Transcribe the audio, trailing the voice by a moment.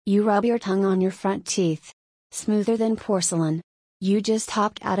You rub your tongue on your front teeth. Smoother than porcelain. You just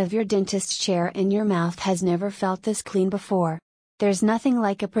hopped out of your dentist's chair and your mouth has never felt this clean before. There's nothing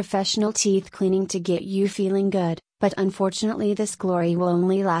like a professional teeth cleaning to get you feeling good, but unfortunately this glory will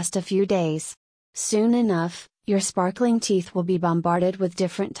only last a few days. Soon enough, your sparkling teeth will be bombarded with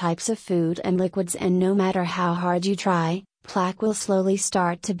different types of food and liquids, and no matter how hard you try, plaque will slowly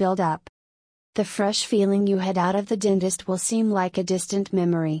start to build up. The fresh feeling you had out of the dentist will seem like a distant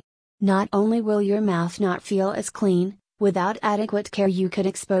memory. Not only will your mouth not feel as clean, without adequate care you could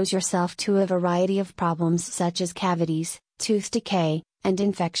expose yourself to a variety of problems such as cavities, tooth decay, and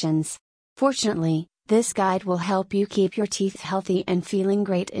infections. Fortunately, this guide will help you keep your teeth healthy and feeling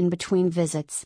great in between visits.